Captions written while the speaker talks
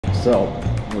So,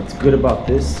 what's good about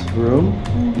this room,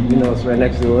 even though it's right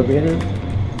next to the elevator,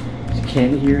 is you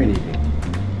can't hear anything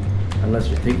unless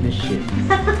you're taking a shit.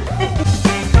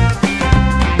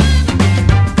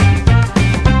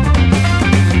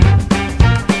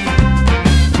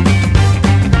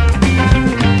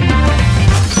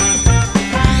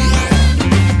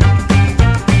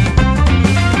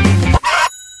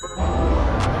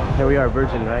 Here we are,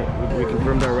 Virgin, right? We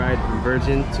confirmed our ride from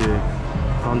Virgin to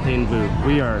Fontainebleau.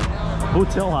 We are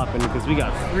hotel hopping because we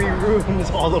got 3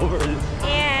 rooms all over.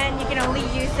 And you can only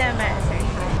use them at a certain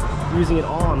time. Using it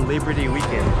all on Labor Day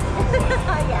weekend.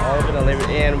 Yeah. All of it on Labor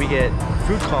Day, and we get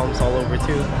fruit comps all over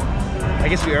too. I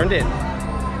guess we earned it.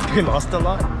 We lost a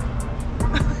lot.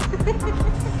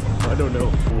 I don't know.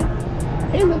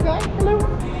 Hey little guy, hello.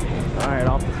 Alright,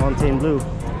 off to Fontainebleau.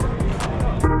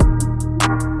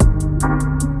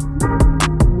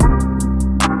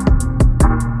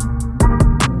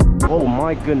 Oh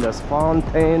my goodness,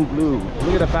 Fontainebleau.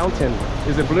 Look at the fountain.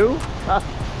 Is it blue? Ah,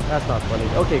 that's not funny.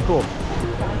 Okay, cool.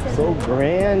 So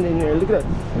grand in here. Look at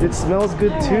that. It smells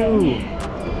good too.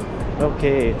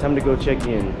 Okay, time to go check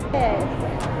in.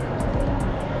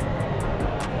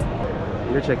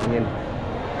 You're checking in.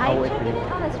 I'm checking in?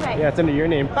 Oh, that's right. Yeah, it's under your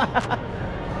name.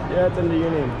 Yeah, it's under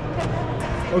your name.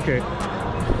 Okay.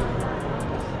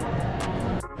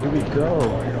 Here we go.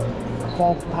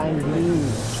 Fontainebleau.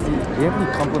 Do you have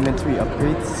any complimentary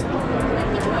upgrades?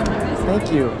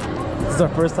 Thank you. This is our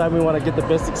first time. We want to get the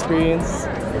best experience.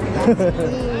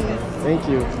 Thank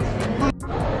you.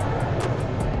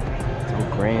 So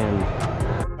grand.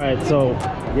 Alright, so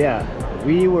yeah,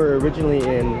 we were originally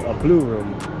in a blue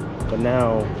room, but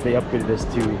now they upgraded us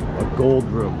to a gold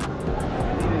room.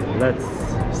 Let's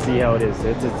see how it is.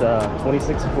 It's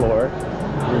 26th floor,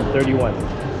 room 31.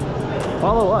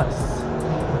 Follow us.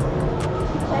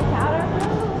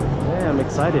 Yeah, I'm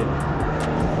excited.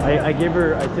 I tipped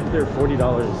her $40.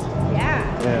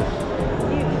 Yeah. Yeah.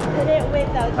 You put it with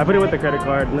the I put it with the credit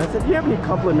card, and I said, do you have any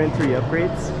complimentary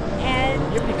upgrades? And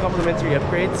Do you have any complimentary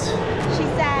upgrades? she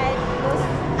said, well,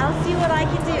 I'll see what I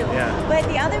can do. Yeah. But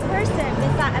the other person,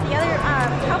 the other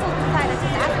couple decided to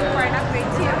ask me for an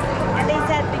upgrade too. And they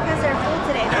said because they're full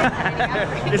today, they didn't have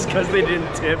any upgrades. It's because they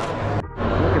didn't tip.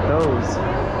 Look at those.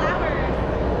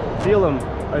 Flowers. Feel them.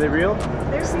 Are they real?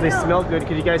 They're They real. smell good.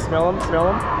 Can you guys smell them? Smell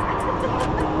them?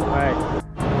 Alright.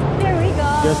 There we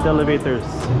go. Just elevators.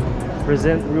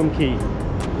 Present room key.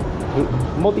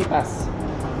 Multi-pass.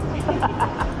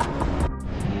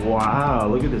 Wow,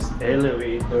 look at this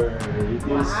elevator. It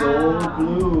is so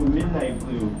blue. Midnight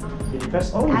blue. Can you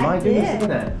press? Oh my goodness, look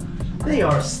at that. They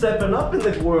are stepping up in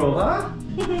the world, huh?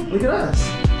 Look at us.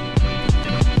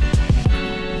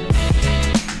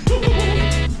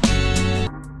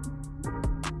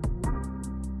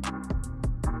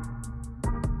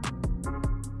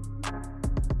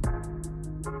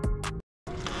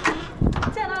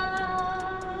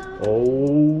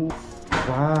 Oh,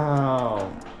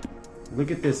 wow.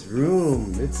 Look at this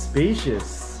room. It's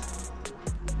spacious.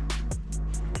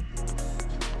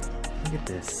 Look at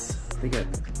this. They got...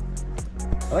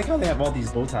 I like how they have all these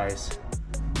bow ties.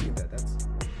 Look at that.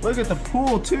 Look at the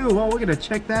pool too. Well, we're gonna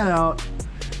check that out.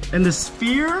 And the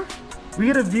sphere? We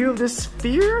get a view of this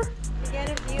sphere? We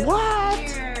get a view What?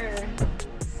 here.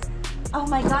 Oh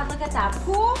my god, look at that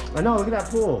pool. I know, look at that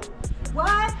pool.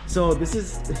 What? So this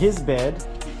is his bed.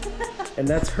 And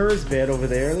that's hers bed over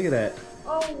there. Look at that.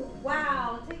 Oh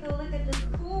wow, take a look at this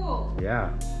pool.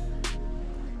 Yeah.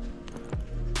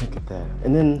 Look at that.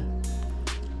 And then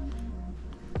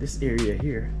this area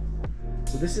here.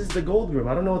 So this is the gold room.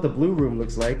 I don't know what the blue room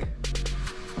looks like.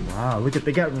 Wow, look at,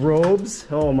 they got robes.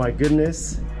 Oh my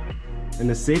goodness. And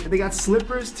the safe, they got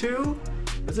slippers too.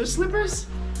 Is there slippers?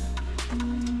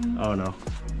 Oh no.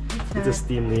 It's a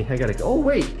steam knee. I gotta go. Oh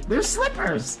wait, there's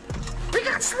slippers. We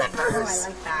got slippers. Oh, I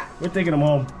like that. We're taking them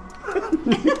home.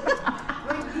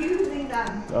 We're using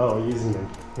them. Oh, using them.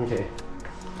 Okay.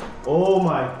 Oh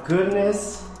my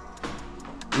goodness.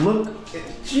 Look at,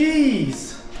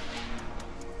 jeez.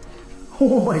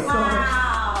 Oh my god.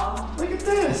 Wow. Look at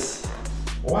this.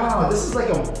 Wow, this is like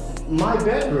my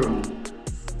bedroom.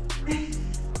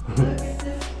 Look at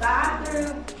this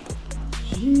bathroom.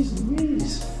 Jeez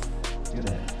Louise. Look at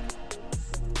that.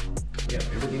 Yeah,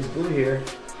 everything's blue here.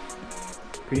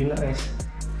 Pretty nice.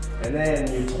 And then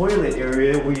your toilet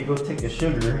area where you go take a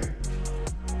sugar.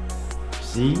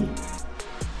 See?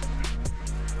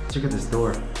 Check out this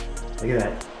door. Look at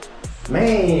that.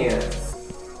 Man!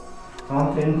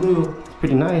 Fontainebleau. It's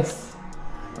pretty nice.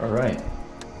 Alright.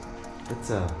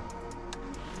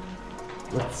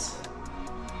 Let's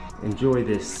enjoy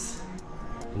this.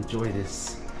 Enjoy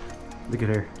this. Look at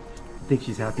her. I think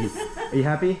she's happy. Are you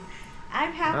happy?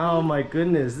 I'm happy. Oh my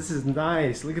goodness, this is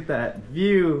nice. Look at that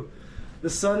view. The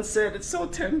sunset, it's so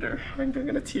tender. I'm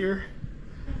gonna tear.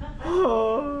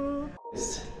 Oh.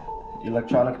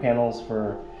 Electronic panels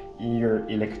for your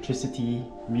electricity,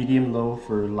 medium low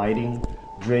for lighting,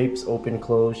 drapes, open,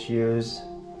 close, shears.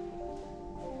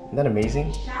 Isn't that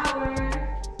amazing?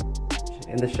 Shower.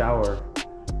 In the shower.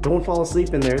 Don't fall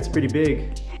asleep in there, it's pretty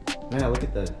big. Man, look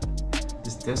at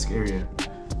this desk area.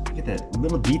 Look at that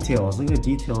little details. Look at the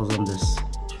details on this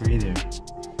tray there.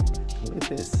 Look at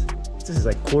this. This is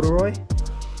like corduroy?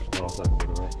 No, it's not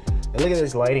corduroy. And look at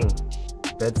this lighting.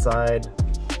 Bedside,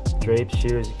 drapes,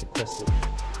 shears, you can press it.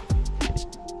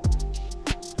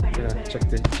 Yeah, check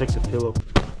the pillow.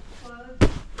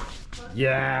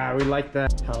 Yeah, we like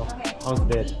that. How's the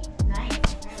bed? Nice.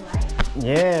 I like it.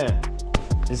 Yeah,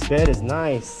 this bed is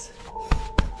nice.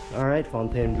 All right,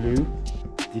 Fontainebleau.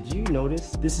 Did you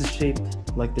notice this is shaped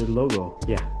like their logo?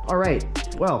 Yeah. All right.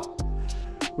 Well,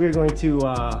 we're going to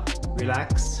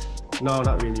relax. No,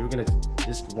 not really. We're gonna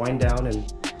just wind down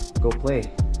and go play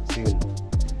soon.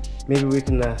 Maybe we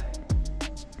can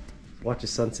watch a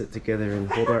sunset together and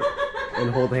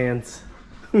hold hands.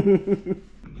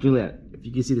 Juliet, if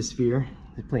you can see the sphere,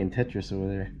 they're playing Tetris over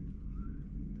there.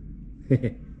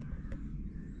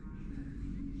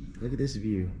 Look at this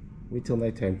view. Wait till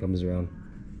nighttime comes around.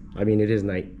 I mean, it is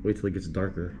night. Wait till it gets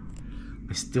darker.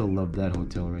 I still love that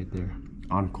hotel right there.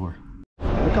 Encore.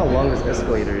 Look how long this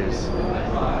escalator is.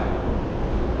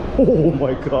 Oh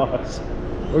my gosh.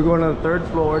 We're going on the 3rd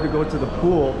floor to go to the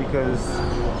pool because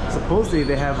supposedly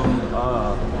they have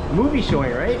a movie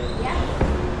showing, right?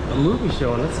 Yeah. A movie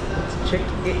showing. Let's check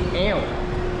it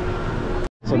out.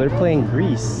 So they're playing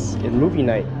Grease in movie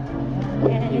night.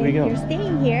 And Here we go. You're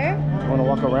staying here. Want to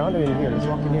walk around or in here? Let's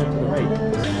walk in here to the right.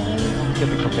 Look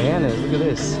at the cabanas. Look at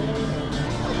this.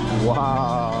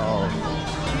 Wow.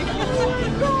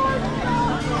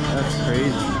 That's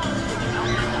crazy.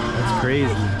 That's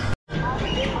crazy.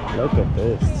 Look at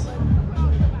this.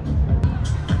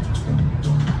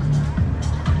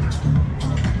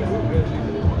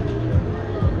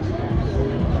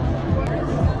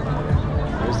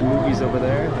 There's the movies over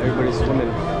there. Everybody's swimming.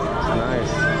 It's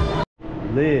nice.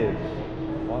 Live.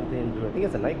 Fontainebleau. I think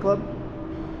it's a nightclub.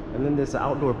 And then there's an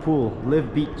outdoor pool.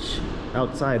 Live Beach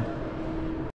outside.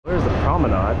 Where's the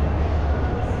promenade?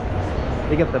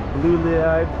 They got the Blue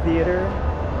Live Theater.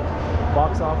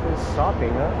 Box office, shopping,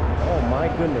 huh? Oh my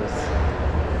goodness.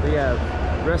 They have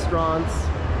restaurants.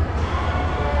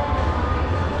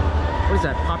 What is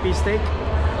that? Poppy steak?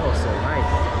 Oh, so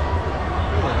nice.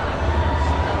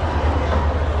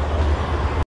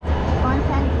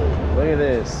 Look at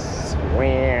this.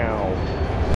 Wow.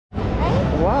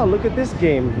 Wow, look at this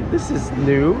game. This is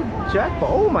new. Jackpot.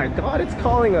 Oh my god, it's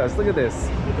calling us. Look at this.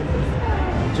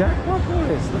 Jackpot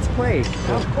bonus. Let's play.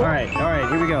 Alright,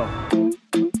 here we go.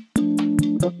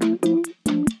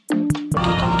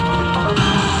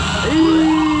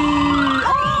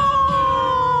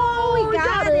 Oh, we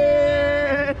got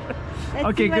it. Let's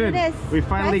Okay, see what good. it is. We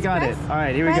finally got it. All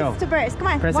right, here we go. Press to burst. Come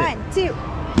on. Press it. 1, 2.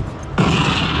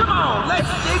 Come on, let's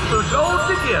dig for gold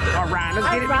together. All right, let's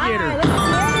get it Alright, together. let's get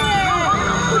it.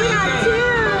 We got 2. 2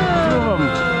 of them.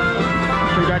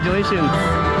 Congratulations.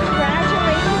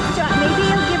 Congratulations, John. Maybe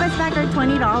you'll give us back our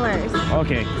 $20.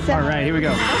 Okay. So- All right, here we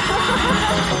go. Woo!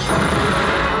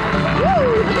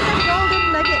 Look at the golden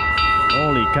nuggets.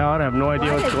 Holy cow! I have no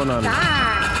idea What what's is going on. that?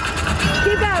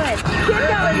 Keep going. Keep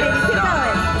going, baby. Keep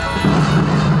going.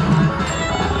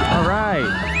 All right.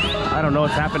 I don't know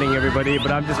what's happening, everybody,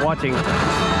 but I'm just watching. Burst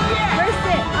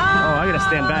it. Oh, I gotta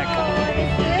stand back.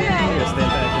 It's good. I gotta stand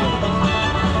back.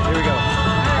 Here we go.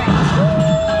 Alright.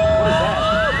 What is that?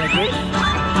 Is that good?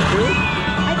 Two?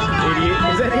 I think I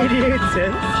 88. Is that 88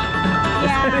 cents?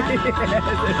 Yeah.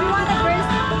 We want to burst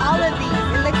all of these,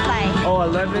 it looks like. Oh,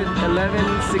 11,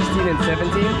 16, and 17?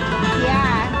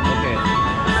 Yeah. Okay.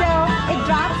 So it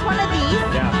drops one of these,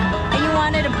 Yeah. and you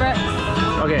want it to burst.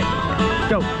 Okay.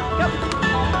 Go. Go.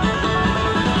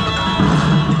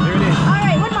 There it is.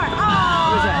 Alright, one more. Oh,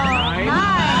 What is that? 9?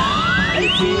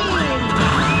 18. All right.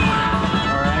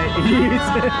 Alright.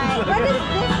 What is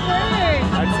this word?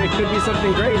 I'd say it could be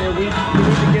something great. And we need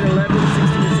to get 11,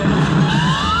 16, and 17.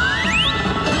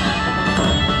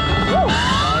 Woo.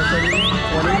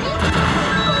 20.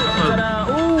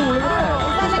 Ta-da. Ooh, look at that.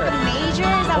 Is that like a major?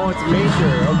 Is that Oh, it's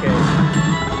major. Okay.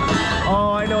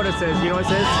 Oh, I know what it says. You know what it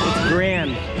says? It's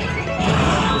grand.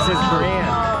 It says grand.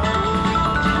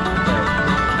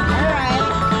 Alright.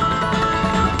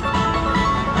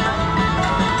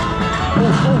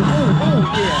 Oh,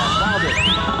 yeah. Wild it.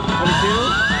 22,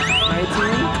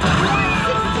 19.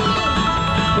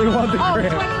 16. We want the Oh,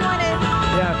 grand. 21 is.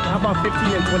 Yeah, Yeah, how about 15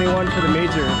 and 21 for the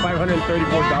major? $534. I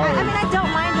mean, I don't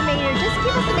mind the major. Just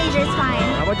give us the major, it's fine.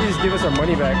 How about you just give us our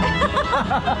money back? $3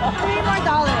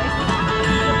 more.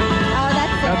 Oh, that's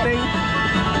it. Nothing?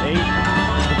 8.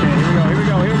 Okay, here we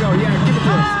go. Yeah, give it to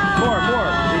us. More.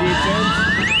 88 cents.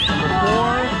 Number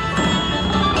 4.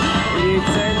 88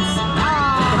 cents.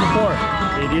 Number 4.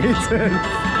 88 cents.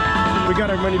 We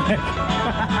got our money back.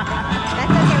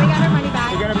 That's okay, we got our money back.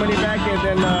 We got our money back, and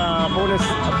then a bonus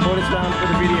round for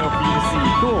the video for you to see.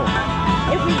 Cool.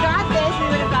 If we got this, we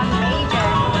would have gotten the major.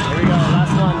 Here we go,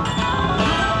 last one.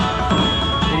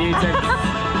 88 cents.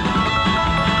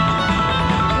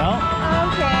 Well,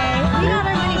 okay, we got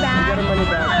our money back. We got our money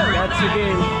back. That's your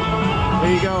game.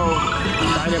 There you go.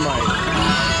 Dynamite.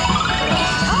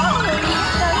 Oh, that's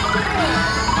good.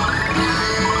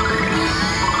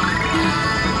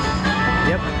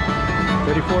 Yep.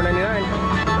 $34.99.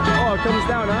 Oh, it comes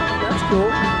down, huh? That's cool.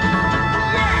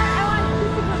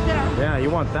 Yeah, you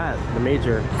want that, the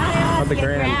major. Not the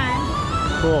grand.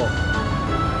 Cool.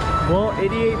 Well,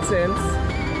 88 cents.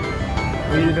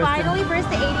 We finally versed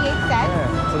the 88 cents.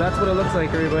 Yeah, so that's what it looks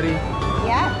like, everybody.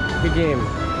 Yeah. Good game.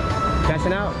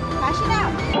 Cashing out. Cashing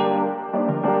out.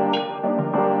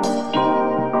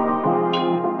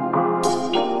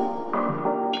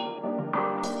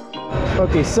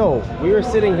 Okay, so we were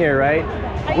sitting here, right?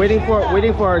 Waiting for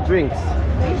our drinks.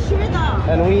 Are you sure though?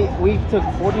 And we took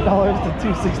 $40 to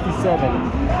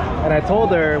 $267. And I told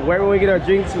her when we get our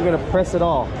drinks, we're gonna press it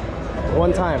all.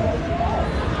 One time.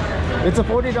 It's a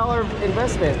 $40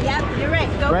 investment. Yep, you're right.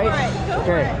 Go right? for it. Go okay,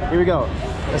 for it. Here we go.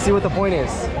 Let's see what the point is.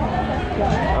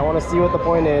 I want to see what the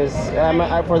point is.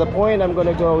 For the point, I'm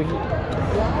gonna go.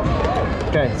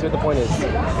 Okay, see what the point is.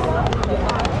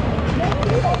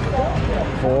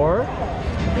 4.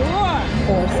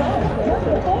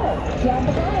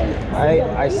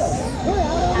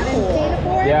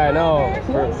 Yeah, I know.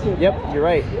 Yep, you're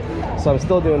right. So I'm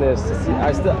still doing this.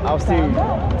 I'll see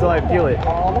until I feel it.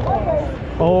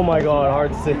 Oh my God,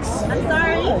 hard 6. I'm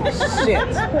sorry.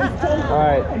 Shit. All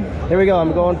right, here we go.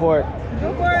 I'm going for it.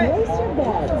 Go for it.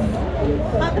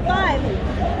 Hop the 5.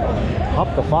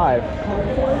 Hop the 5.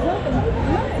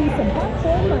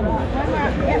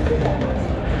 Yep.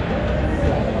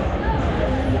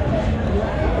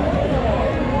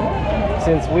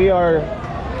 Since we are... Any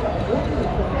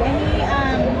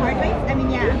hard weights? I mean,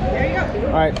 yeah. There you go.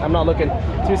 All right, I'm not looking.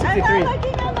 263. I'm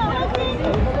not looking.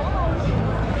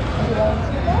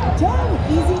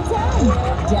 Easy 10.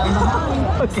 Down the line.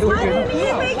 Okay, we're Why good. didn't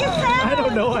you make it sound? I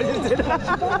don't know. I just did. All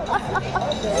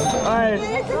right.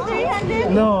 This is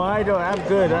 300. No, I don't. I'm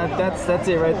good. That's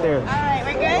it right there. All right,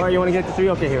 we're good. All right, you want to get to 3?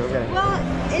 Okay, here. Okay. Well,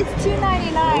 it's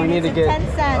 $2.99. We need to It's get 10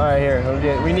 cents. All right, here.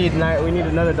 We need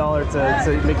another $1 to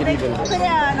make it even. Put it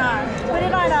on $1 on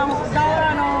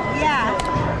a, yeah.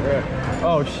 Yeah.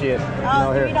 Oh shit. Oh,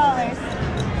 no, here.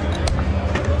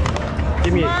 $3.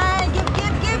 Give me it. Come on, give.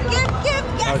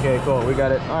 Yes. Okay, cool. We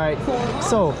got it. All right.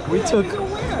 So we took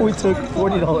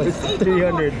 $40 to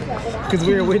 300 because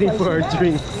we were waiting for our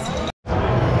drinks.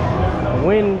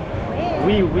 Win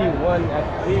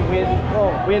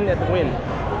at the win.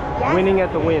 Yes. Winning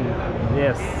at the win.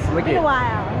 Yes. Look It's been at a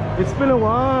while. It's been a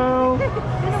while It's been a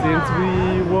since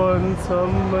while. we won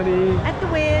some money At the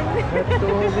win. at the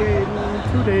win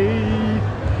today.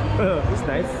 It's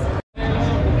nice.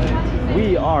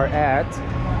 We are at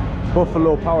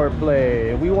Buffalo Power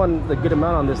Play. We won a good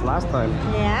amount on this last time.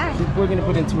 Yeah. We're gonna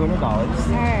put in $200. All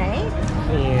right.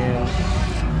 And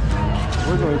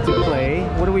we're going to play.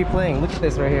 What are we playing? Look at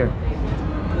this right here.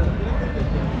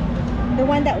 The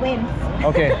one that wins.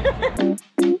 Okay.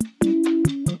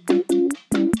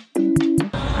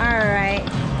 All right.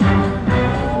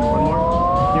 One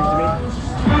more. Give it to me.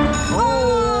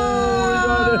 Oh, we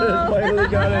got it. Finally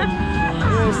got it.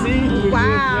 Yeah, see? We did. Wow.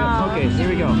 Yeah. Okay, here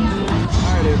we go. All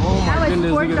right. Oh my That was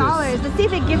goodness. Look $4. at this. Let's see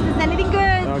if it gives us anything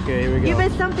good. Okay, here we go. Give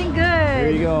us something good. Here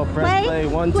you go. Press play.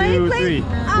 1, 2, 3. Oh,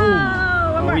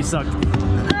 Oh, we sucked. We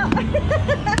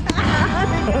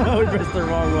pressed the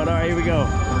wrong one. All right, here we go.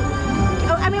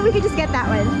 Oh, I mean, we could just get that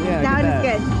one. Yeah, that get one is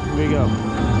good. Here we go.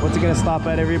 What's it gonna stop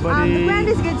at, everybody? The brand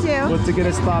is good too. What's it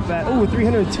gonna stop at? Oh,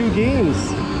 302 games.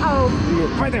 Oh,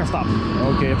 Right there, stop.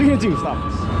 Okay, 302, stop.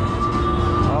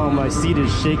 Oh, my seat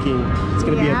is shaking. It's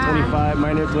gonna be at 25,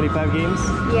 minor 25 games.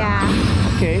 yeah.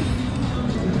 Okay.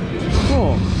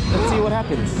 Cool. Let's see what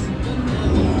happens.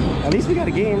 At least we got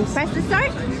a game. Press the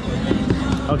start.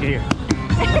 Okay, here.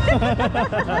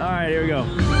 All right, here we go.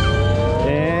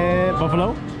 And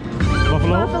Buffalo.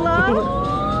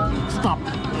 Stop.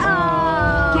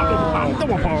 Oh.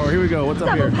 Double power. Here we go. What's up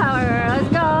Double here? power. Let's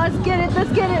go. Let's get it.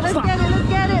 Let's get it. Let's Stop. get it. Let's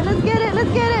get it. Let's get it.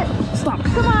 Let's get it. Stop.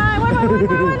 Come on, one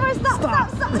more. Stop.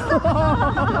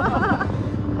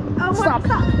 Oh, Stop.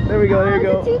 Stop. There we go. There you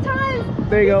go. 2 times.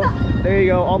 There you go. There you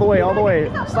go. All the way. All the way.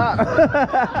 Stop.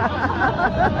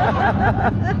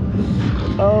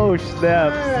 Oh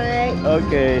snap. All right.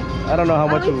 Okay. I don't know how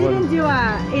much At it least you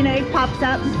was. didn't do it pops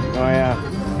up. Oh yeah.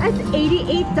 That's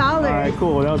 $88. All right.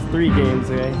 Cool. That was 3 games.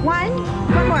 Okay. One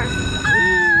more.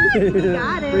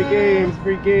 Got it. Free games.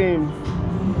 Free games.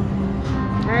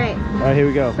 All right. All right. Here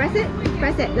we go. Press it.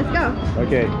 Let's go.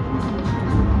 Okay.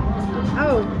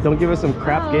 Oh. Don't give us some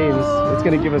crap games. It's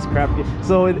gonna give us crap games.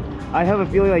 So I have a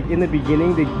feeling like in the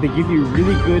beginning they give you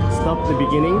really good stuff at the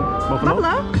beginning.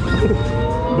 Buffalo?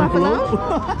 Buffalo?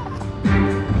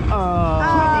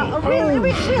 Really?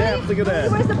 Really? Snap, look at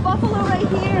that. Where's the buffalo right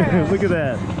here? Look at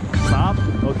that. Stop.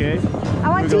 Okay. I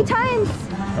want Here we 2 go. times.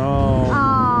 Oh.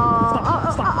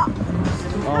 Stop.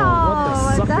 Oh,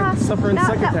 what the suffering What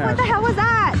succotash. the hell was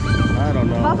that? I don't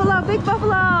know. Buffalo, big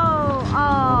buffalo.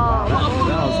 Oh.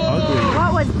 That was ugly.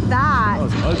 What was that? That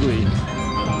was ugly.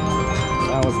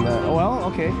 That was not. Oh well,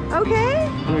 okay. Okay.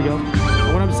 Here we go.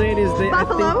 What I'm saying is I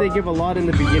Buffalo? think they give a lot in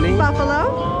the beginning. Buffalo.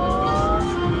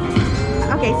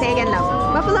 Okay, say again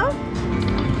loud. Buffalo.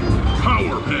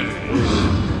 Power play.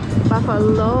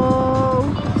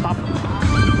 Buffalo. Stop.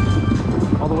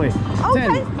 All the way. Oh,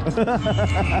 10.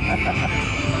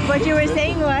 What you were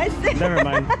saying was Never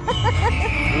mind.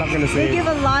 I'm not gonna say they it. give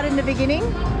a lot in the beginning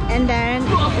and then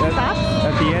stop.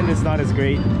 At the end, it's not as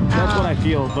great. That's what I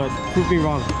feel, but prove me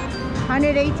wrong.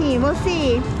 118. We'll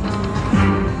see.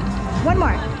 One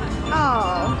more.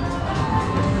 Oh.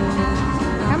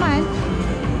 Come on.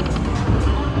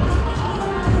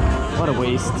 What a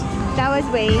waste. That was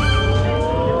waste.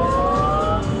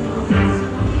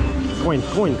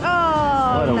 Coin.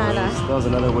 Oh, What a nada. waste. That was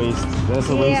another waste. That's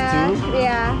a waste too?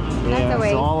 Yeah. That's a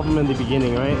waste. So all of them in the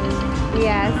beginning, right?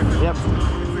 Yes. Yep.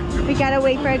 We gotta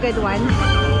wait for a good one.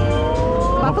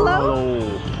 Buffalo?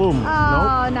 Boom.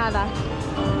 Oh, nada.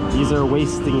 Nope. These are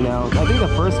wasting now. I think the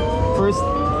first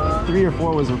 3 or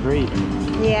 4 was great.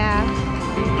 Yeah.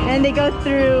 And they go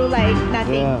through like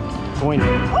nothing. Yeah. Coin.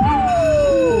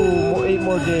 Ooh! 8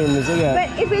 more games. Look at that.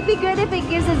 But it would be good if it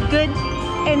gives us good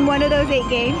in one of those 8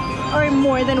 games or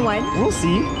more than one. We'll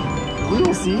see. We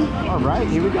will see. All right,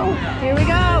 here we go. Here we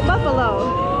go. Buffalo.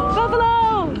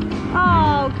 Buffalo.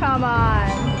 Oh, come on.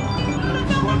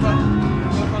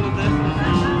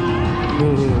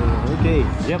 Okay.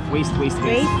 Yep. Waste. Wait.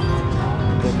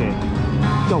 Okay.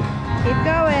 Go. Keep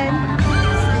going.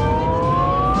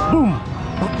 Boom.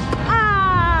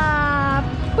 Ah.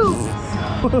 Boom.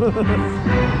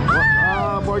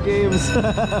 More games.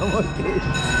 More games.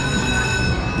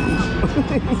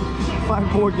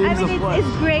 5 more games I mean, of what? it's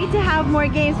great to have more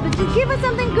games, but just give us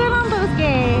something good on those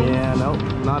games. Yeah, no,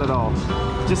 not at all.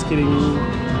 Just kidding.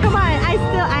 Come on, I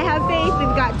have faith.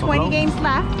 We've got 20 Buffalo? games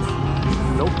left.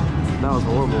 Nope. That was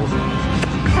horrible.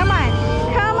 Come on.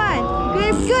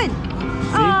 Good.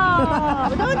 Oh,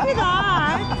 don't do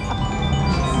that.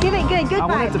 Give it good I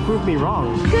wanted vibes. to prove me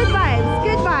wrong. Good vibes.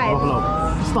 Buffalo.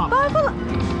 Stop. Buffalo.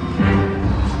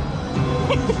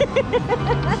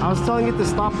 I was telling it to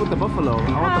stop with the buffalo.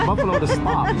 I want the buffalo to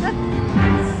stop.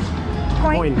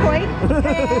 Point. Yeah.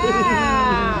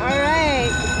 All right.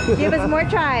 Give us more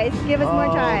tries.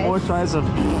 More tries. Of.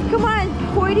 Come on.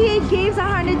 48 games,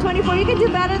 124. You can do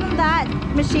better than that,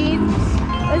 machine.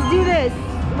 Let's do this.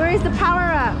 Where is the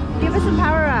power up? Give us some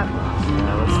power up.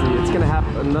 Yeah, let's see. It's gonna have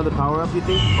another power up, you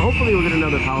think? Hopefully we'll get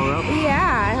another power up. Yeah,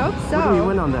 I hope so. What do we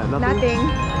win on that? Nothing?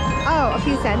 Oh, a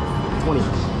few cents. 20.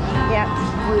 Yeah.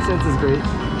 20 cents is great.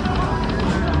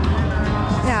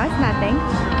 No, it's nothing.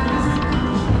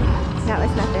 No,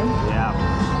 it's nothing. Yeah.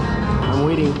 I'm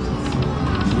waiting.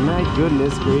 My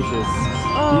goodness gracious.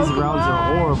 Oh, These come rounds on.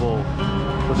 are horrible.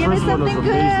 The Give us first one was something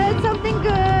amazing. good. Something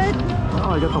good.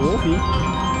 Oh, I got the wolfie.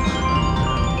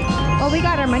 Well, we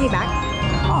got our money back.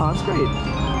 Oh, that's great.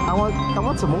 I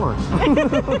want some more.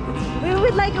 We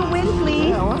would like a win, please.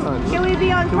 Yeah, why not? Can we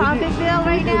be on Profitville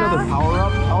right Can we do another now? power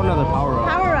up? Oh, another power up.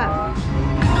 Power up.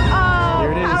 Oh,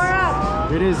 There it is. power up.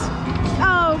 Here it is.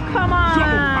 Oh, come on.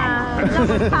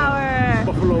 Double power.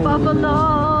 Buffalo. Buffalo.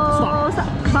 Stop.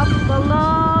 Buffalo.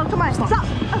 Come on. Stop. Stop.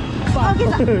 Okay,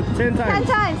 stop. 10 times. 10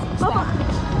 times. Stop.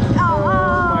 Oh, Oh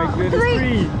my goodness. 3.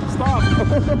 3. Stop.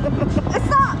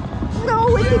 Stop. No,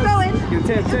 we keep going.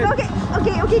 10. Okay. No.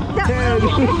 10.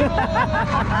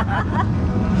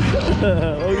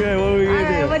 Okay, what are we All gonna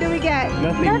right, do? what do we get?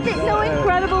 Nothing. No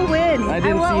incredible win. I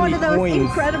didn't want see one any of those coins.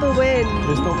 incredible wins.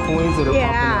 There's no coins that are Yeah.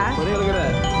 popping up. But hey, look at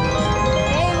that.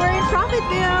 Hey, we're in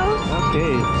Profitville.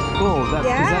 Okay, cool. Does that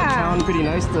Yeah. sound pretty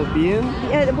nice to be in?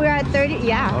 Yeah, we're at 30.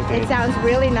 Yeah, Okay. it sounds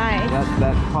really nice.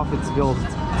 That Profitsville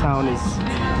town is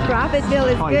Profitable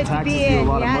is probably good to taxes be you a in.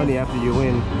 lot of Yes. money after you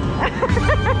win.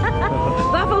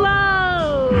 Buffalo!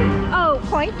 Oh,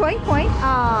 point.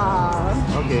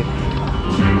 Oh. Okay.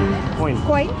 Coin.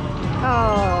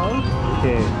 Oh.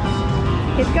 Okay.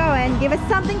 Keep going. Give us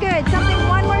something good.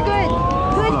 One more good.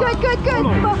 Good.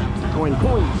 Oh. Coin.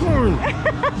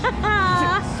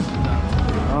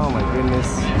 Oh my goodness.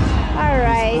 All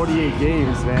right. 48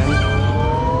 games, man.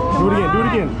 Do it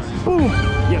again. Boom.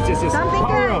 Yes. Something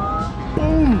Power good. up.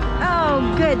 Boom.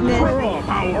 Oh, goodness. Power up.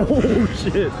 Oh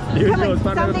shit. Here it Come goes.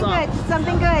 on, something good.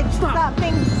 Stop.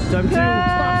 Something Time good. two.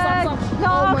 Stop. No,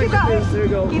 Oh my keep goodness. going. Here we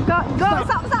go. Keep going. Go.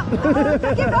 Stop.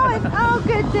 Keep going. Oh,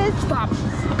 goodness. Stop.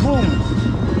 Boom.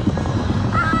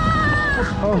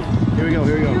 Ah. Oh, here we go.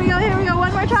 Here we go.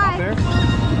 One more try.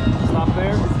 Stop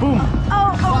there. Boom. Oh.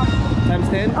 Times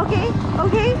 10. Okay.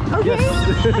 Yes.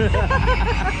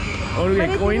 Oh, do we But get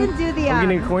it a coin? didn't do the, Are we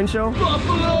getting a coin show?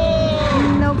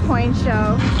 No coin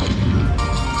show.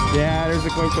 Yeah, there's a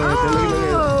coin show right there. Look at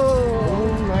it. Oh. Oh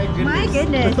my goodness. My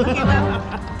goodness. Okay, well,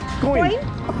 Coin.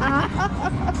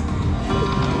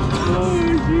 Oh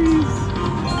jeez.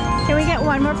 Can we get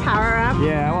one more power up?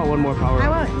 Yeah, I want one more power I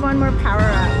up. want one more power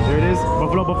up. There it is.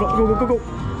 Buffalo. Go.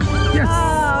 Yes. Oh,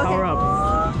 okay. Power up.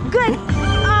 Good.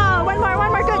 Oh, one more.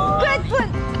 Good.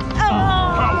 Oh.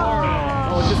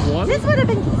 Oh, just one? This would have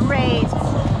been great.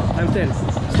 Times 10.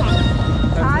 Stop.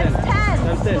 Times 10.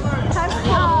 Times 10.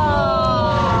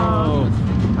 Oh,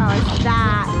 Oh. it's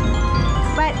that.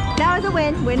 But that was a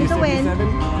win. Win is a win. 277.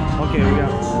 Okay, we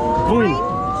got coin.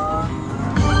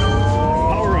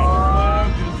 Power up.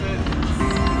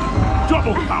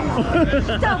 Double power.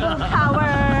 Double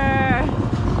power.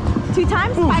 2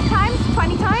 times, 5 times,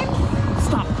 20 times.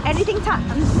 Stop. Anything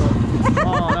times.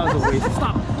 Oh, that was a waste.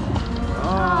 Stop.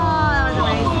 Oh, that was a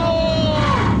waste.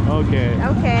 Okay.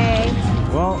 Okay.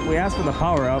 Well, we asked for the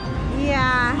power up.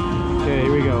 Yeah. Okay,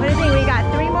 here we go. What do you think? We got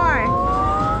 3 more.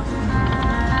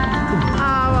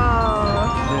 Oh.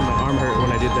 Then my arm hurt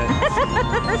when I did that.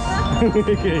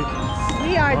 Okay.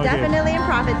 We are Okay. definitely in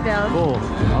Profitville. Cool.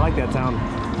 I like that town.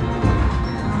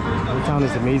 The town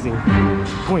is amazing.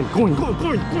 Coin. One, Son of a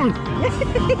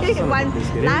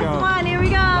biscuit. Here we last go. one. Here we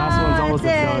go. Last one's almost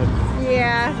That's it. done.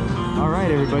 Yeah. All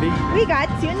right, everybody. We got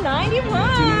 291.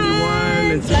 291.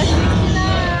 Let's Plus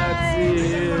see 69.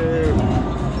 here.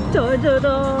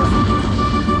 Da-da-da.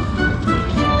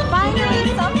 Finally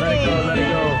something. Let it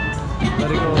go.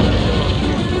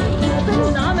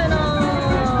 Phenomenal.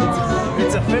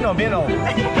 It's a phenomenal.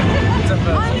 It's a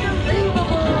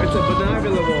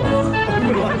Unbelievable.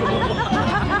 unbelievable.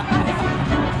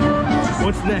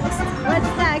 What's next?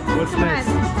 What's next? What's Come next?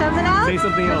 on. Something else? Say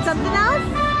something else. Something else?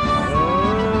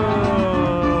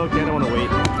 Oh, okay, I don't want to wait.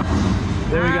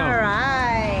 There we go. All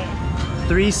right.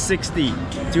 360.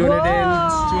 200 in,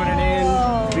 200 in,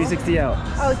 360 out.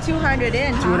 Oh, 200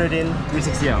 in. huh? 200 in,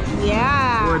 360 out.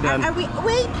 Yeah. We're done. Are we?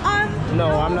 Wait. No,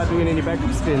 I'm not doing any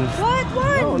backup spins. What?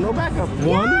 One? No, no backup.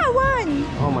 One? Yeah, one.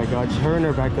 Oh my god, her and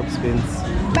her backup spins.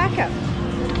 Back up.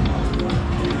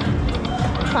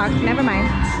 Fuck. Never mind.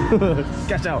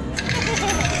 Catch out.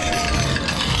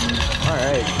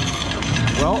 Alright.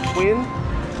 Well, win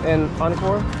and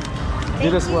encore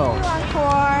did us well.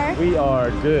 Encore. We are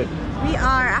good. We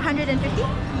are 150.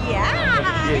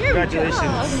 Yeah. Here we go.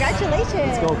 Congratulations. Congratulations.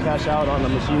 Let's go cash out on the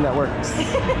machine that works.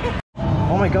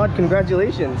 Oh my god,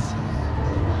 congratulations.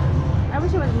 I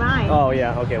wish it was mine. Oh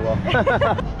yeah, okay, well.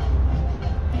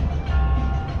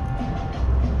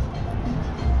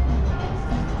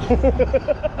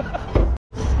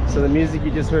 So the music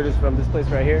you just heard is from this place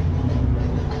right here.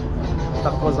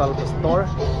 Tacos al Pastor.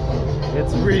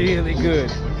 It's really good.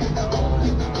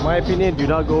 In my opinion, do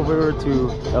not go over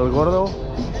to El Gordo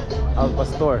al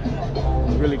Pastor.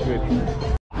 It's really good.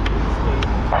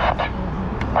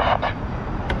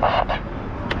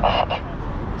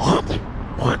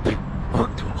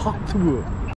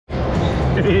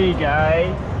 Hey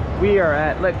guys, we're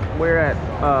at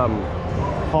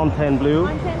Fontainebleau,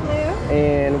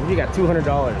 and we got $200.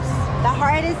 The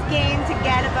hardest game to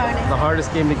get a bonus. The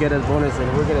hardest game to get a bonus,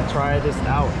 and we're gonna try this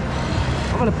out.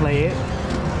 I'm gonna play it,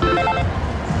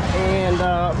 and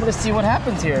I'm gonna see what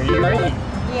happens here. You ready?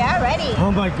 Yeah, ready.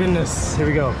 Oh my goodness! Here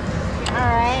we go. All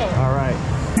right. All right.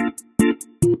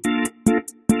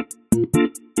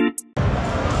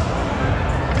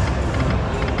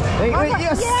 Wait,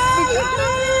 yes! Yeah, We got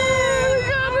it! We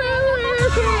got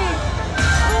it!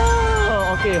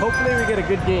 Oh, okay, hopefully we get a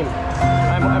good game.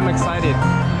 I'm excited.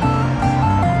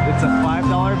 It's a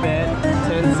 $5 bet,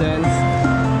 10 cents.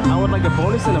 I would like a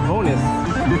bonus and a bonus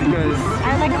because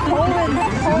I like a hold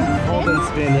and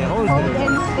spin. Yeah, hold and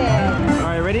spin. spin. All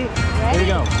right, ready? Here we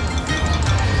go.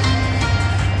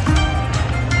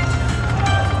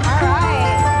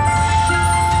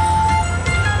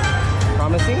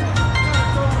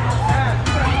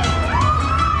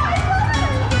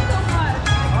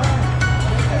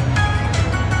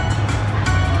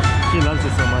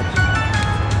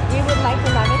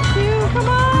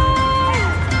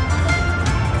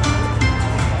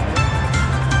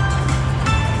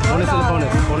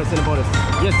 and a bonus.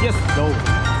 Yes, yes. No.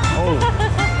 Oh.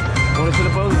 Bonus and a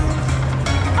bonus.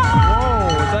 Whoa,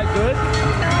 is that good?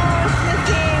 No, it's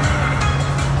missing.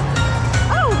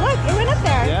 Oh, look, it went up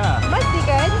there. Yeah. Must be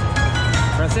good.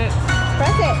 Press it.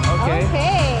 Press it. Okay.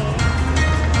 Okay.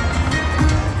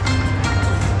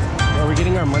 Are we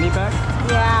getting our money back?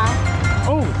 Yeah.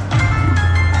 Oh.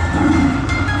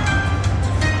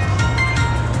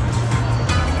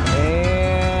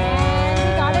 And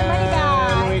we got our money back.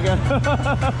 There we go.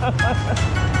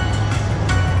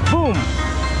 Boom.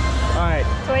 All right.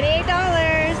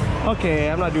 $28. Okay,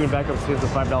 I'm not doing backup spins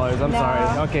with $5. I'm No,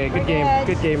 sorry. Okay, good we're game.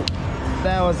 good. Good game.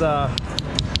 That was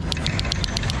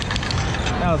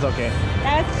okay.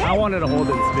 That's good. I wanted to hold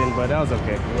and spin, but that was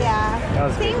okay. Yeah. That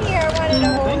was Same good. here. I wanted to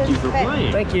hold Thank you and for spin.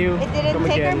 playing. Thank you. It didn't Come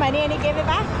take again. our money and it gave it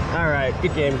back. All right,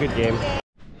 good game, good game.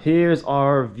 Here's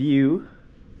our view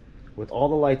with all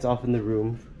the lights off in the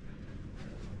room.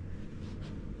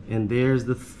 And there's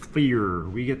the sphere.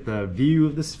 We get the view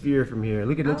of the sphere from here.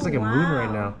 Look, it looks like a moon right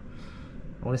now.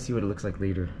 I want to see what it looks like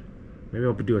later. Maybe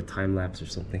I'll do a time lapse or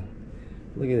something.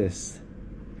 Look at this.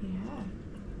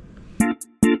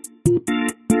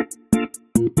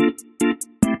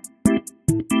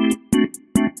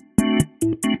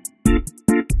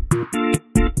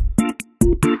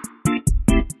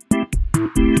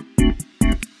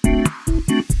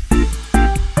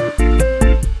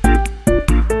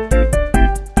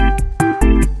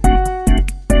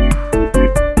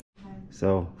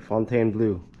 So,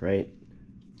 Fontainebleau, right?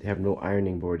 They have no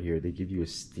ironing board here. They give you a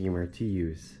steamer to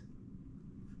use.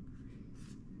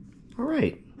 All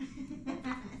right.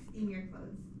 Steam your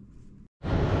clothes.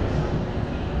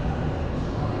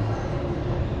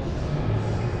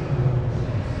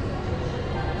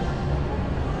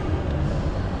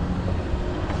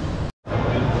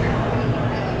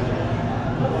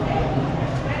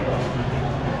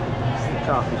 It's the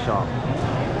coffee shop.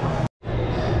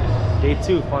 Day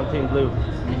 2, Fontainebleau.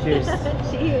 Cheers.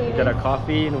 Cheers. Got our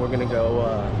coffee and we're gonna go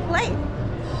Play.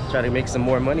 try to make some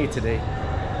more money today.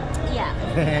 Yeah.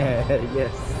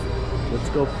 Yes. Let's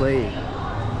go play.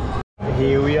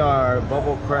 Here we are,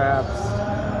 bubble craps.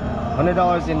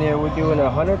 $100 in here. We're doing a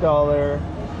 $100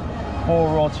 full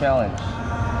roll challenge.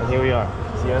 And here we are.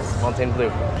 See us, Fontainebleau.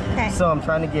 Okay. So I'm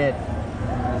trying to get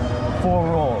 4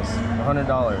 rolls, $100.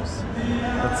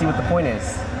 Let's see what the point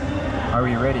is. Are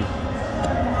we ready?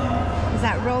 Is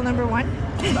that roll number 1?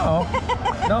 No.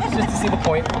 No, it's just to see the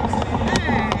point.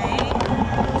 Alright.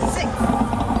 6.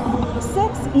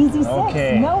 6, easy 6.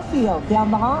 Okay. No field,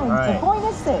 down the line. All right. The point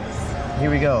is 6.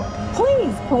 Here we go.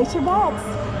 Please place your bets.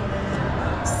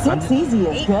 6 easy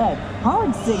is good.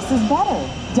 Hard 6 is better.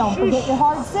 Don't forget your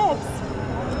hard 6.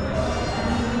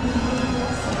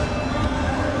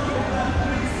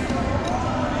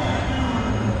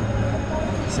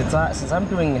 Since I'm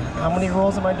doing, how many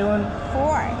rolls am I doing?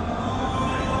 4.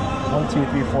 1, 2,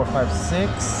 3, 4, 5,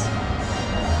 6.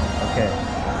 Okay.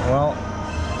 Well,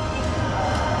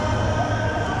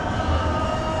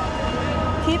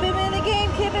 Keep him in the game.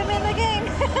 Keep him in the game.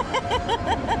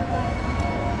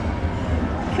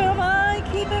 Come on,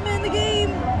 keep him in the game.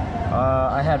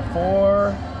 I had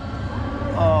 4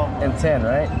 and 10,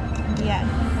 right? Yes.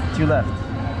 2 left.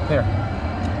 There.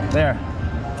 There.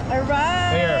 All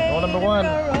right. Here, roll number 1.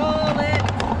 Roll it.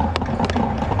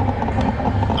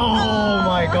 Oh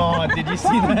my God! Did you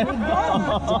see that? Down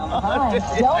behind.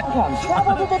 Don't come.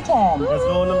 Travel to the 10. That's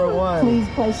roll number 1. Please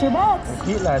place your bets.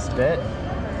 Repeat last bet.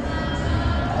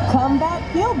 Come back,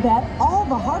 field bet. All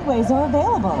the hard ways are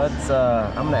available. Let's.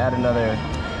 I'm gonna add another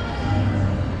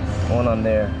 1 on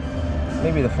there.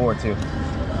 Maybe the 4 too.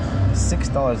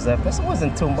 $6 left. This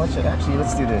wasn't too much. Actually,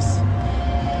 let's do this.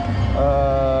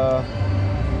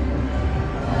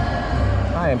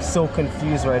 I am so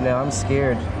confused right now. I'm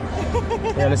scared.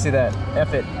 Yeah, let's see that.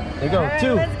 F it. There you go. All right,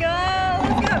 2. Let's go.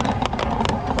 Let's go.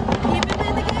 Keep him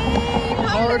in the game.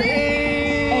 Hardy.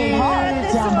 And hard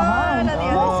This down one behind. on the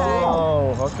other side.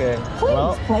 Oh, okay. Please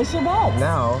Well, place your bets.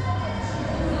 now.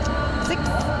 6.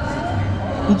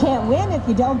 You can't win if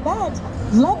you don't bet.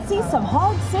 Let's see some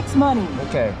hard 6 money.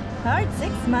 Okay. Hard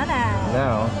 6 money.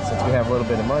 Now, since we have a little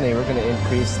bit of money, we're gonna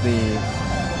increase the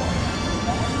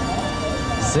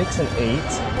 6 and 8.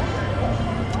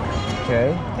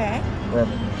 Okay. Okay. Yep.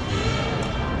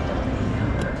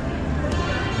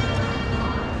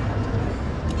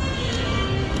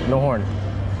 No horn.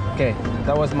 Okay,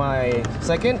 that was my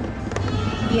second.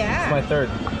 Yeah. My third.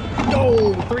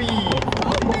 Oh, 3. No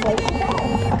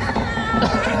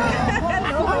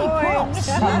horn.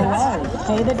 Come away.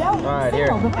 Pay the dough. All right, here.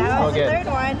 Seal the That field. was the Okay. 3rd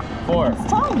one. 4. It's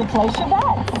time to place your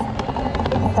bets.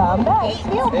 Come back,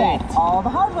 field bet. 8. All the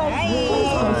hard ways. Please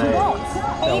place your bets.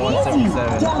 Got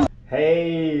 177.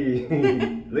 Hey,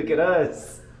 look at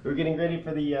us. We're getting ready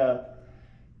for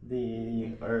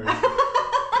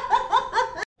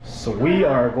So we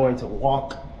are going to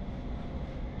walk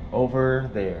over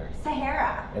there.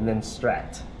 Sahara. And then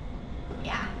Strat.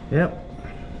 Yeah. Yep.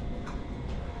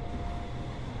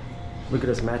 Look at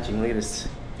us matching latest.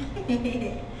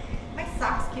 My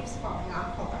socks keeps falling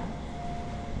off. Hold on.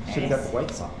 Should have got the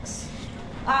white socks.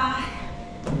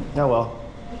 Oh well.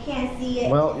 You can't see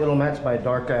it. Well, it'll match my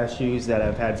dark ass shoes that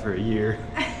I've had for a year.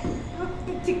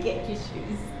 To get your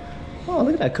shoes. Oh,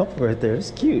 look at that couple right there.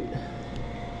 It's cute.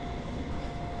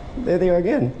 There they are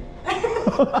again. Are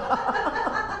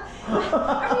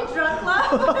you drunk,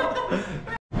 love?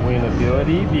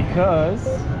 Winnability because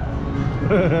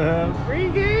free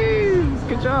games.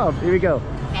 Good job. Here we go.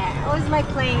 Yeah, I always like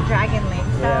playing Dragon Link.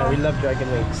 So Yeah, we love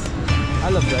Dragon Links. I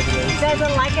love Dragon Links.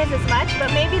 doesn't like us as much,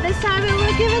 but maybe this time it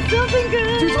will give us something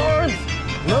good. 2 stars.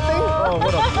 Nothing? Oh,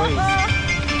 what a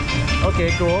waste. Okay,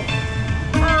 cool.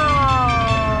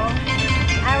 Oh,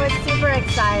 I was super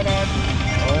excited.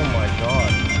 Oh my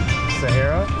God.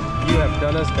 Sahara, you have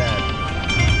done us bad.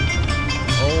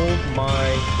 Oh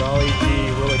my golly gee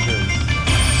willikers.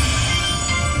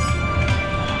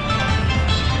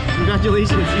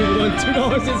 Congratulations, you won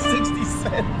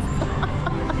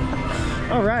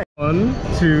 $2.60. All right. 1,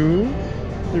 2,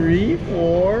 3,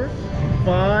 4,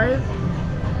 5.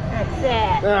 That's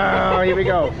it. Oh, here we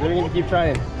go. We're gonna keep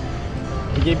trying.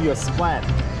 We gave you a splat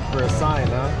for a sign,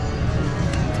 huh?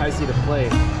 Entice you to play.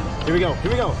 Here we go.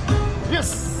 Here we go. Yes!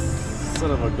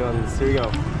 Son of a guns. Here we go.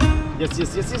 Yes,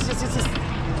 yes, yes, yes, yes, yes, yes.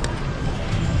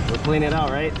 We're playing it out,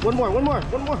 right? One more, one more,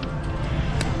 one more.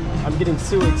 I'm getting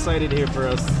so excited here for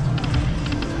us.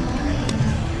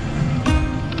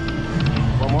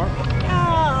 One more. Oh,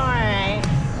 all right.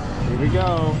 Here we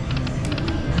go.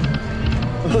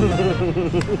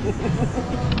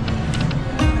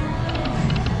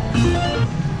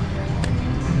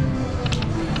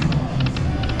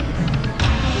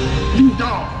 Ding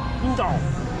dong. Ding dong.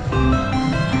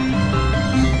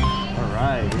 All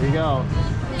right, here we go.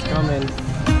 It's coming.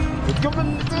 It's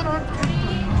coming.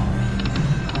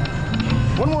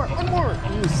 One more, one more.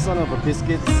 You son of a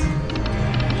biscuits.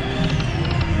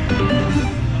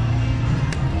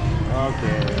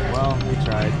 Okay, well, we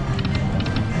tried.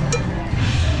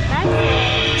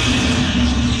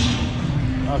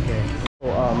 Okay.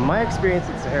 Well, my experience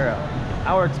with Sahara,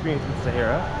 our experience with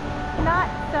Sahara. Not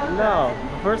so good. No,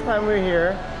 the first time we were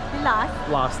here, We lost.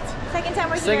 lost. Second time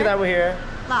we're here. Second time we're here,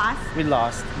 Lost. we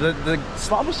lost. The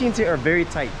slot machines here are very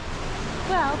tight.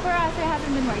 Well, for us, it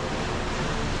hasn't been working.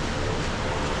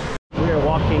 We are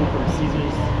walking from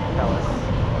Caesar's Palace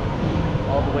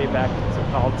all the way back to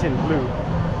Fontainebleau,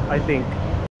 I think.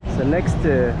 So next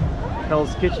to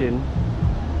Hell's Kitchen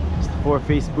is the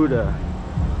four-faced Buddha.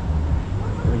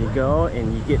 There you go,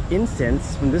 and you get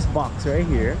incense from this box right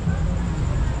here.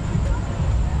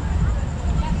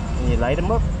 And you light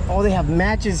them up. Oh, they have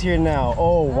matches here now.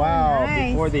 Oh, wow,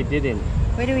 nice. before they didn't.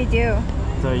 What do we do?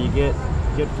 So you get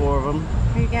 4 of them.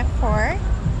 We get 4. All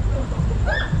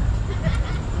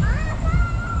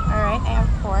right, I have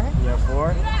 4. You have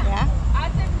 4? Yeah.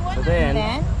 So then, And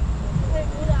then what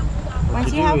once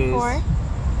you do have is 4,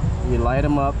 you light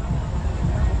them up.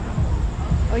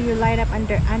 oh, you light up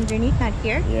underneath, not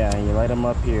here. Yeah, you light them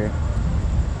up here.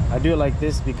 I do it like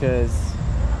this because,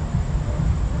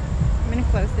 I'm gonna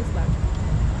close this lock.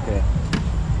 okay,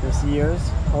 you see yours?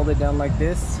 Hold it down like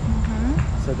this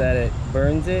so that it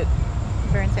burns it.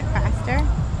 Burns it faster.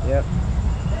 Yep.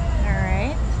 All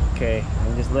right. Okay,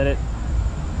 and just let it.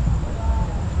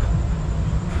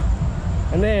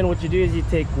 And then what you do is you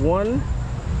take one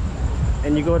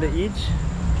and you go to each.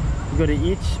 You go to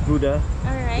each Buddha.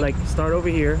 All right. Like start over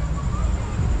here.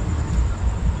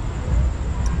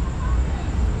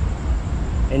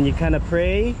 And you kind of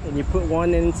pray and you put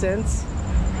one incense.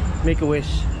 Make a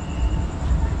wish.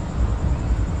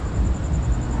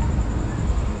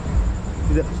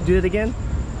 Do it again?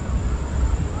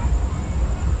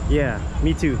 Yeah,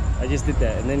 me too. I just did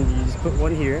that. And then you just put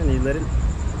one here and you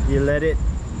let it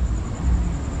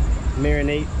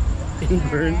marinate and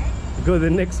burn. Go to the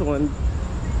next one.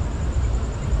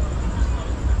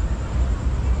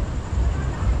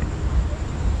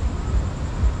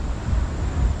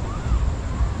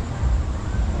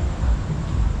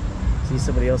 See,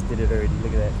 somebody else did it already.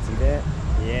 Look at that. See that?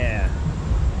 Yeah.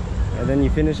 And then you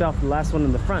finish off the last one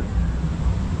in the front.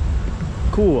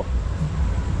 Cool.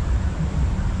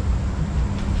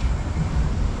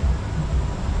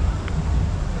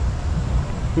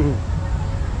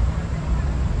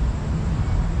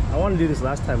 I wanted to do this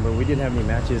last time, but we didn't have any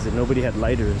matches and nobody had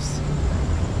lighters.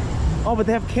 Oh, but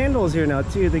they have candles here now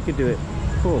too. They could do it.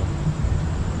 Cool.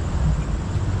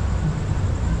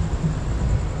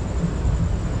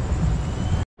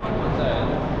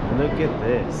 at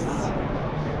this.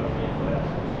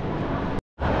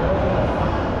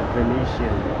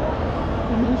 Venetian.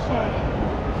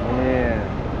 Yeah.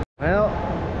 Well,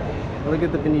 look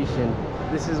at the Venetian.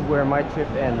 This is where my trip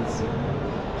ends.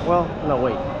 Well, no,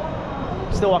 wait.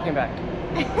 Still walking back.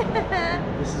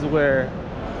 This is where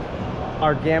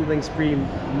our gambling spree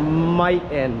might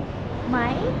end.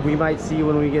 Might? We might see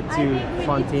when we get to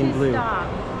Fontainebleau.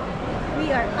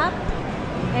 We are up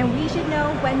and we should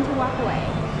know when to walk away.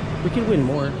 We can win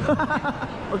more.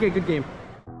 Okay, good game.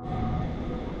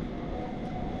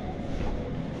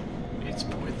 It's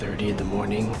 4:30 in the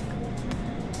morning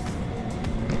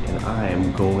and I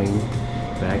am going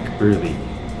back early.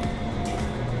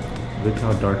 Look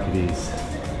how dark it is.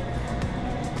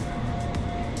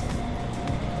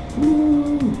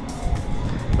 Woo.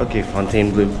 Okay,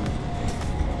 Fontainebleau.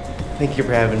 Thank you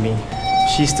for having me.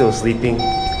 She's still sleeping.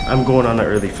 I'm going on an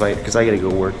early flight because I gotta go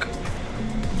work.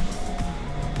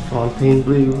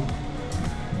 Fontainebleau.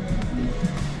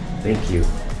 Thank you.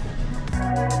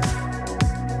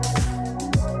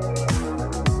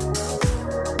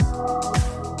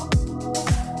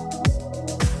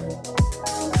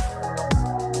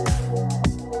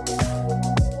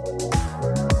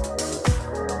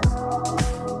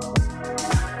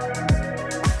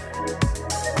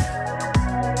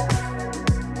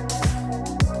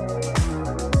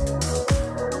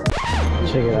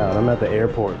 Check it out, I'm at the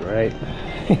airport, right?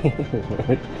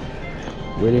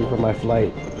 Waiting for my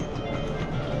flight.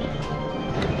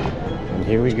 And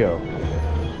here we go.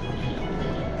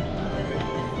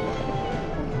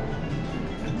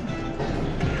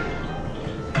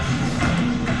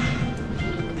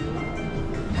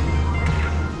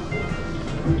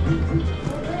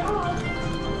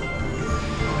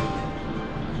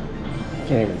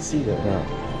 Can't even see that now.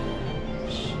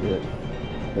 Shit.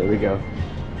 There we go.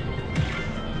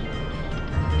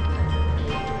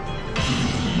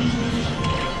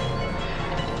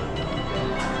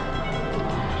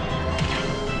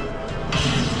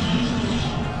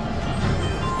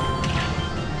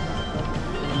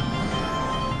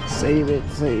 Save it,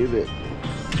 save it.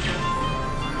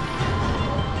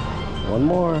 One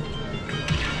more.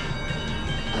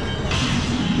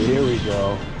 Here we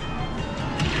go.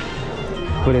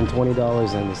 Put in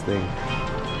 $20 in this thing.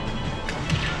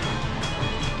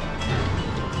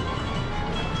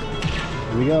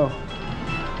 Here we go.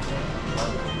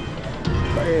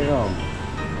 Bam.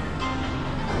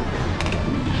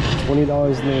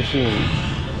 $20 in the machine.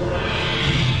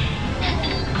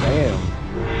 Bam.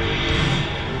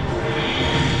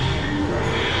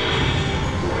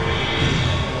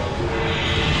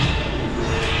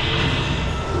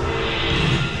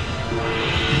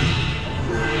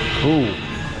 Ooh.